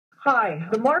Hi.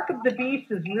 The mark of the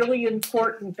beast is really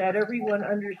important that everyone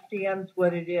understands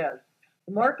what it is.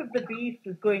 The mark of the beast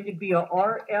is going to be a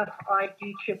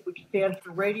RFID chip, which stands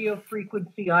for radio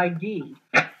frequency ID.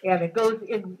 And it goes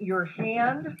in your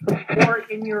hand or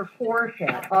in your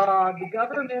forehead. The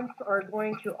governments are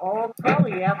going to all,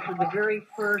 probably after the very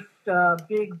first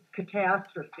big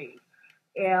catastrophe.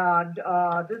 And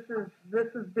this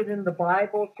has been in the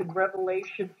Bible. It's in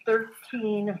Revelation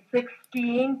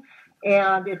 13:16.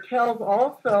 And it tells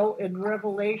also in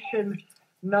Revelation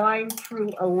 9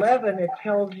 through 11, it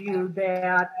tells you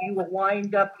that you will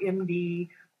wind up in the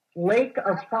lake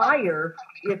of fire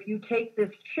if you take this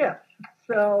chip.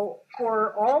 So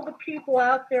for all the people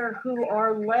out there who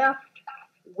are left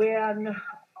when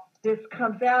this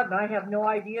comes out, and I have no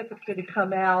idea if it's going to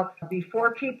come out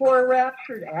before people are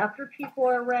raptured, after people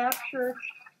are raptured,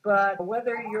 but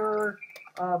whether you're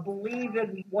believe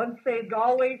in once saved,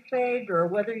 always saved, or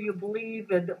whether you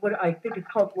believe in what I think is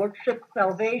called worship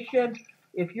salvation,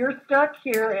 if you're stuck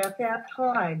here at that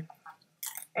time,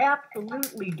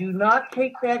 absolutely do not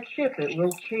take that chip. It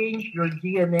will change your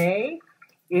DNA.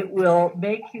 It will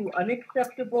make you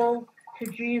unacceptable to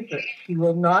Jesus. He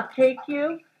will not take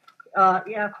you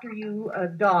after you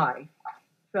die.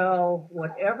 So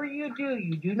whatever you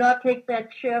do not take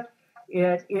that chip.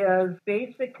 It is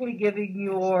basically giving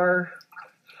your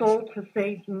soul to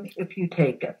Satan if you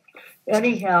take it.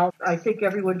 Anyhow, I think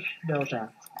everyone should know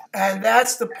that. And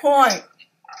that's the point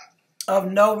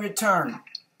of no return.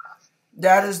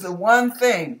 That is the one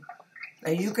thing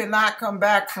that you cannot come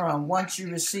back from once you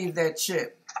receive that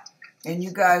chip. And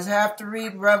you guys have to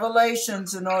read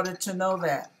Revelations in order to know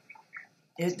that.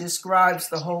 It describes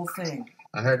the whole thing.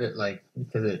 I heard it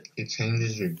because it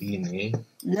changes your DNA.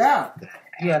 Yeah.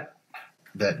 Yes.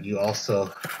 That you also,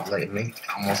 it makes it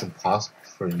almost impossible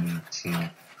for you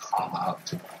to call out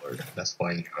to the Lord. That's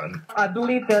why you run. I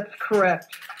believe that's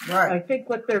correct. Right. I think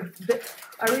I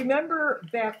remember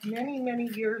back many, many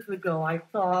years ago, I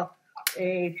saw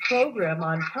a program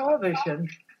on television,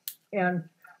 and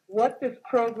what this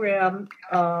program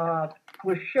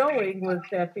was showing was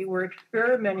that they were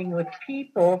experimenting with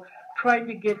people trying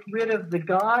to get rid of the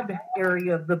God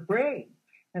area of the brain.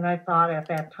 And I thought at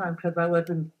that time, because I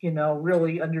wasn't,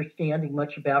 really understanding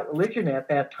much about religion at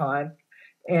that time,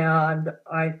 and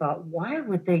I thought, why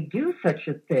would they do such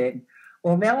a thing?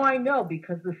 Well, now I know,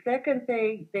 because the second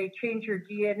they change your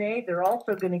DNA, they're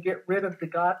also going to get rid of the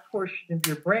God portion of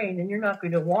your brain, and you're not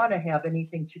going to want to have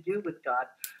anything to do with God.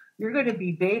 You're going to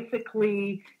be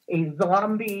basically a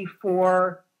zombie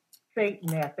for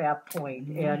Satan at that point,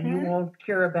 and you won't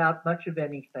care about much of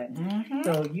anything. Mm-hmm.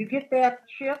 So you get that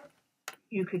chip,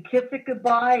 you could kiss it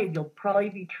goodbye, and you'll probably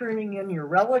be turning in your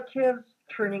relatives,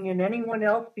 turning in anyone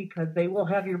else, because they will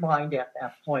have your mind at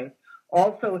that point.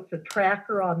 Also, it's a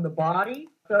tracker on the body.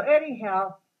 So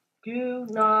anyhow, do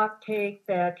not take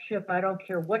that chip. I don't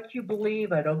care what you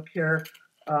believe. I don't care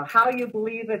how you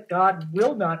believe it. God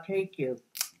will not take you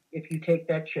if you take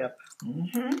that chip.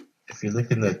 Mm-hmm. If you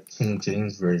look in the King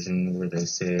James Version, where they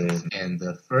said, and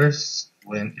the first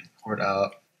went and poured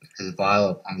out his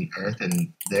vial upon the earth,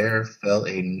 and there fell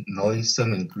a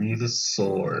noisome and grievous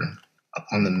sore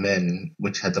upon the men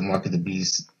which had the mark of the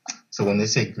beast. So when they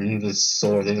say grievous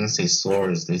sore, they didn't say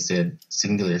sores, they said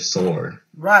singular sore.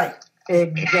 Right.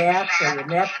 Exactly, and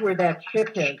that's where that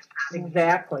chip is.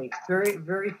 Exactly. Very,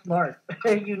 very smart,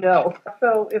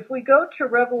 So if we go to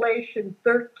Revelation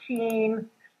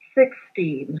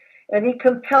 13:16, and he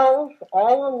compels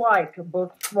all alike,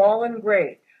 both small and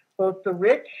great, both the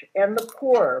rich and the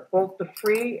poor, both the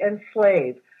free and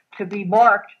slave, to be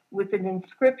marked with an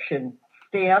inscription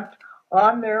stamped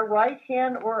on their right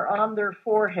hand or on their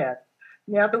forehead.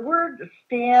 Now, the word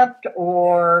stamped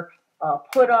or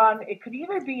put on, it could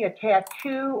either be a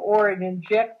tattoo or an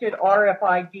injected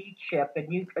RFID chip,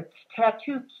 and a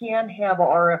tattoo can have a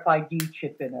RFID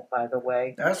chip in it, by the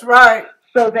way. That's right.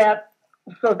 So that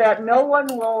no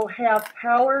one will have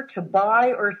power to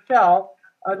buy or sell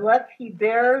unless he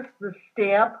bears the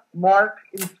stamp, mark,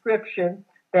 inscription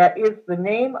that is the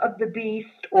name of the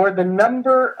beast or the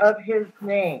number of his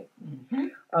name. Mm-hmm.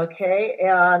 Okay,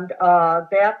 and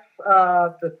that's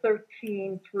the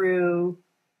 13 through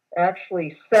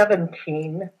actually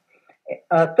 17,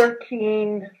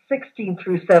 16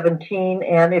 through 17,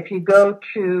 and if you go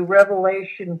to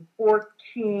Revelation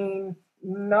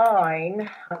 14:9,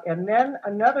 and then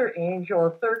another angel,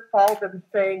 a third, followed them,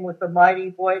 saying with a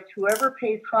mighty voice, whoever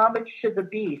pays homage to the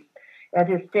beast and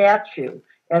his statue,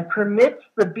 and permits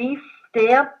the beast's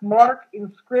stamp, mark,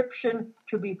 inscription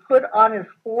to be put on his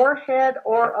forehead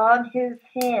or on his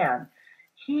hand,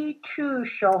 he too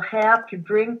shall have to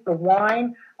drink the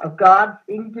wine of God's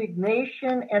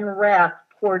indignation and wrath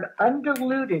poured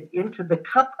undiluted into the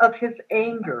cup of his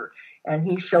anger, and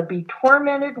he shall be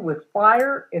tormented with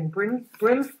fire and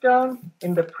brimstone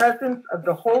in the presence of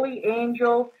the holy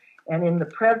angels and in the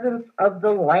presence of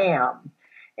the Lamb.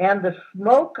 And the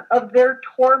smoke of their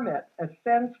torment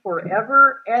ascends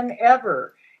forever and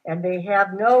ever, and they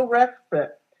have no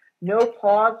respite, no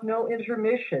pause, no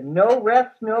intermission, no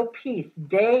rest, no peace,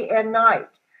 day and night.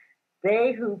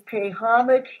 They who pay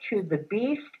homage to the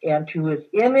beast and to his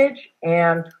image,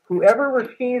 and whoever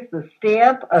receives the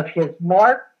stamp of his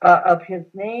mark, of his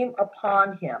name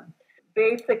upon him.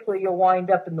 Basically, you'll wind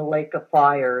up in the lake of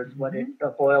fire is what it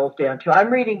boils down to.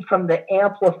 I'm reading from the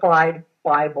Amplified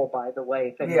Bible, by the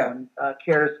way, if anyone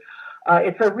cares.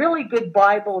 It's a really good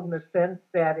Bible in the sense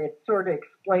that it sort of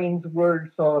explains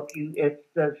words. So if it's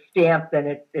the stamp, then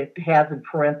it has in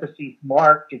parentheses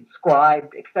marked,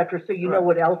 inscribed, etc. So you know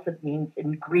what else it means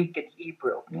in Greek and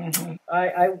Hebrew.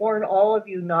 I warn all of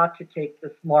you not to take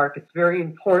this mark. It's very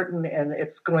important, and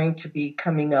it's going to be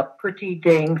coming up pretty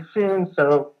dang soon.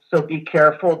 So be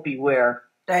careful, beware.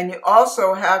 And you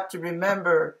also have to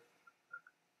remember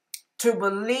to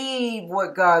believe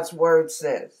what God's word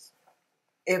says.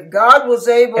 If God was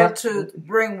able to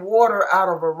bring water out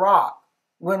of a rock,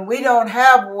 when we don't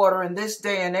have water in this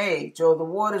day and age, or the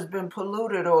water's been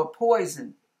polluted or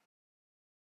poisoned,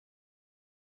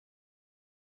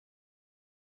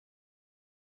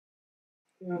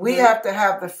 we have to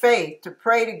have the faith to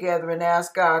pray together and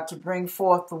ask God to bring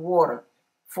forth the water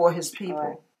for his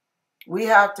people. We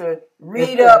have to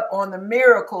read up on the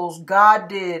miracles God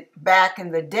did back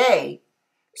in the day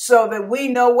so that we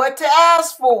know what to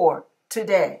ask for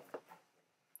today.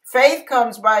 Faith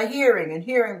comes by hearing, and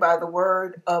hearing by the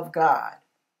word of God.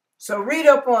 So read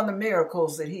up on the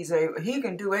miracles that he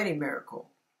can do any miracle.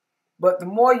 But the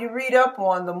more you read up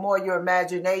on, the more your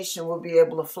imagination will be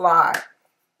able to fly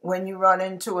when you run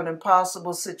into an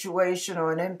impossible situation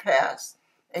or an impasse.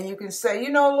 And you can say, you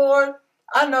know, Lord,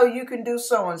 I know you can do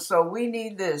so-and-so. We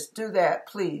need this. Do that,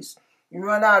 please. You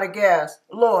run out of gas.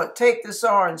 Lord, take this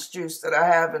orange juice that I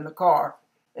have in the car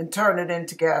and turn it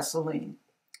into gasoline.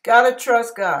 Gotta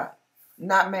trust God,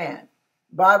 not man.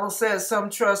 Bible says some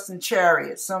trust in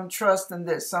chariots, some trust in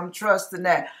this, some trust in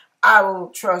that. I will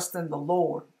trust in the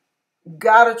Lord.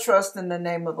 Gotta trust in the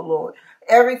name of the Lord.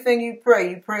 Everything you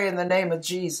pray in the name of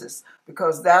Jesus,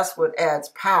 because that's what adds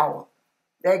power.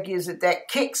 That gives it that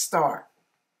kickstart.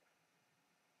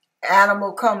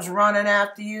 Animal comes running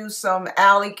after you, some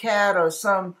alley cat or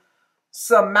some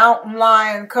mountain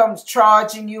lion comes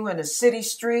charging you in a city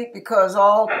street because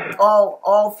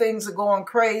all things are going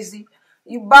crazy.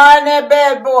 You bind that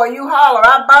bad boy, you holler,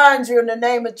 I bind you in the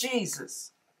name of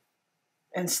Jesus.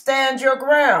 And stand your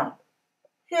ground.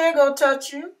 He ain't gonna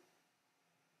touch you.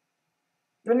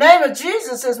 The name of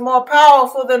Jesus is more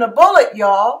powerful than a bullet,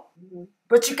 y'all.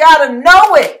 But you gotta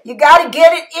know it. You gotta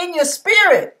get it in your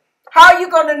spirit. How are you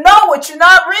gonna know what you're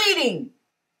not reading?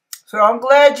 So I'm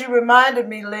glad you reminded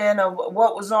me, Lynn, of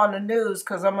what was on the news,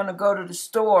 because I'm going to go to the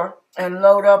store and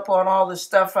load up on all the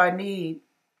stuff I need.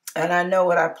 And I know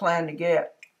what I plan to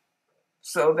get.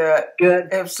 So that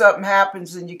if something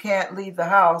happens and you can't leave the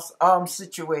house, I'm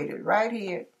situated right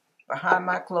here behind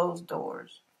my closed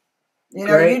doors. You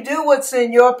know, you do what's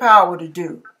in your power to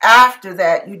do. After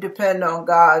that, you depend on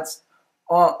God's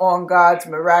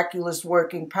miraculous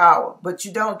working power. But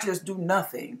you don't just do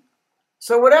nothing.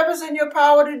 So whatever's in your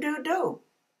power to do, do.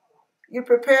 You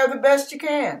prepare the best you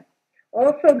can.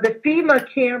 Also, the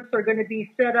FEMA camps are going to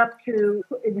be set up to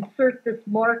insert this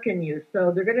mark in you.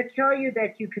 So they're going to tell you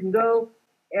that you can go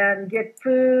and get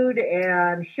food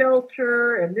and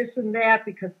shelter and this and that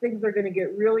because things are going to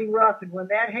get really rough. And when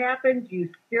that happens, you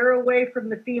steer away from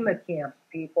the FEMA camps,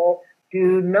 people.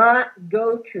 Do not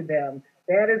go to them.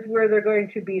 That is where they're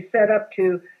going to be set up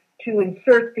to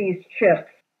insert these chips.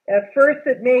 At first,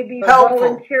 it may be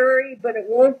voluntary, but it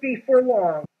won't be for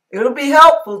long. It'll be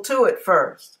helpful to it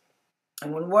first.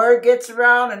 And when word gets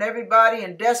around and everybody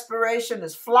in desperation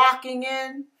is flocking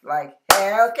in, like,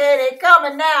 hey, okay, they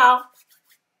coming now.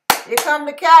 Here come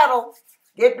the cattle.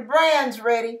 Get the brands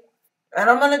ready. And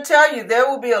I'm going to tell you, there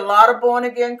will be a lot of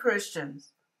born-again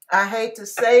Christians. I hate to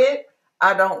say it.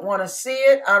 I don't want to see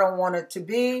it. I don't want it to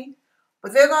be.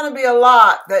 But there are going to be a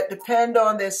lot that depend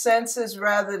on their senses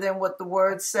rather than what the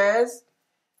word says.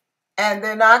 And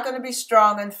they're not going to be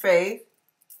strong in faith.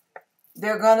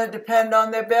 They're going to depend on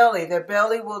their belly. Their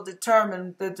belly will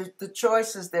determine the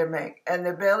choices they make. And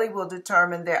their belly will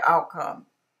determine their outcome.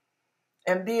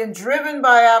 And being driven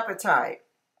by appetite,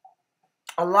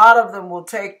 a lot of them will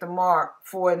take the mark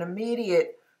for an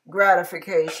immediate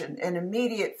gratification, an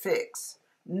immediate fix,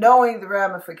 knowing the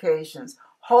ramifications,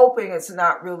 hoping it's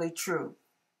not really true,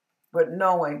 but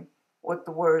knowing what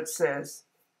the word says.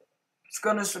 It's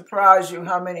going to surprise you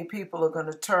how many people are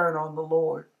going to turn on the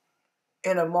Lord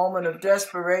in a moment of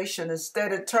desperation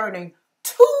instead of turning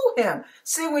to him.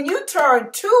 See, when you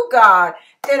turn to God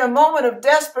in a moment of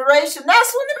desperation,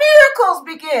 that's when the miracles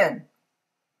begin.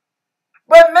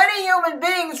 But many human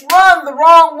beings run the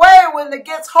wrong way when it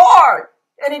gets hard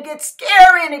and it gets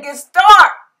scary and it gets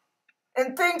dark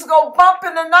and things go bump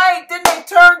in the night. Then they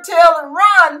turn tail and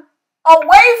run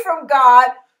away from God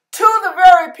to the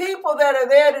very people that are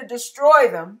there to destroy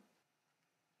them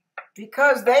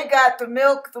because they got the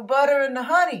milk, the butter, and the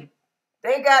honey.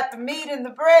 They got the meat and the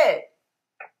bread.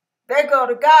 They go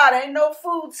to God. Ain't no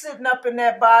food sitting up in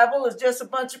that Bible. It's just a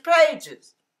bunch of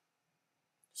pages.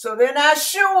 So they're not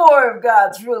sure if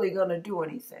God's really going to do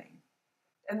anything.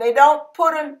 And they don't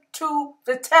put him to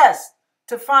the test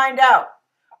to find out.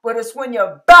 But it's when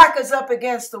your back is up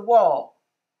against the wall.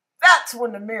 That's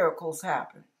when the miracles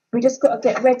happen. We just got to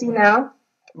get ready now.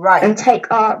 Right. And take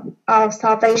our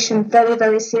salvation very,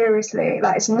 very seriously.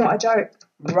 Like, it's not a joke.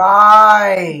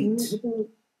 Right.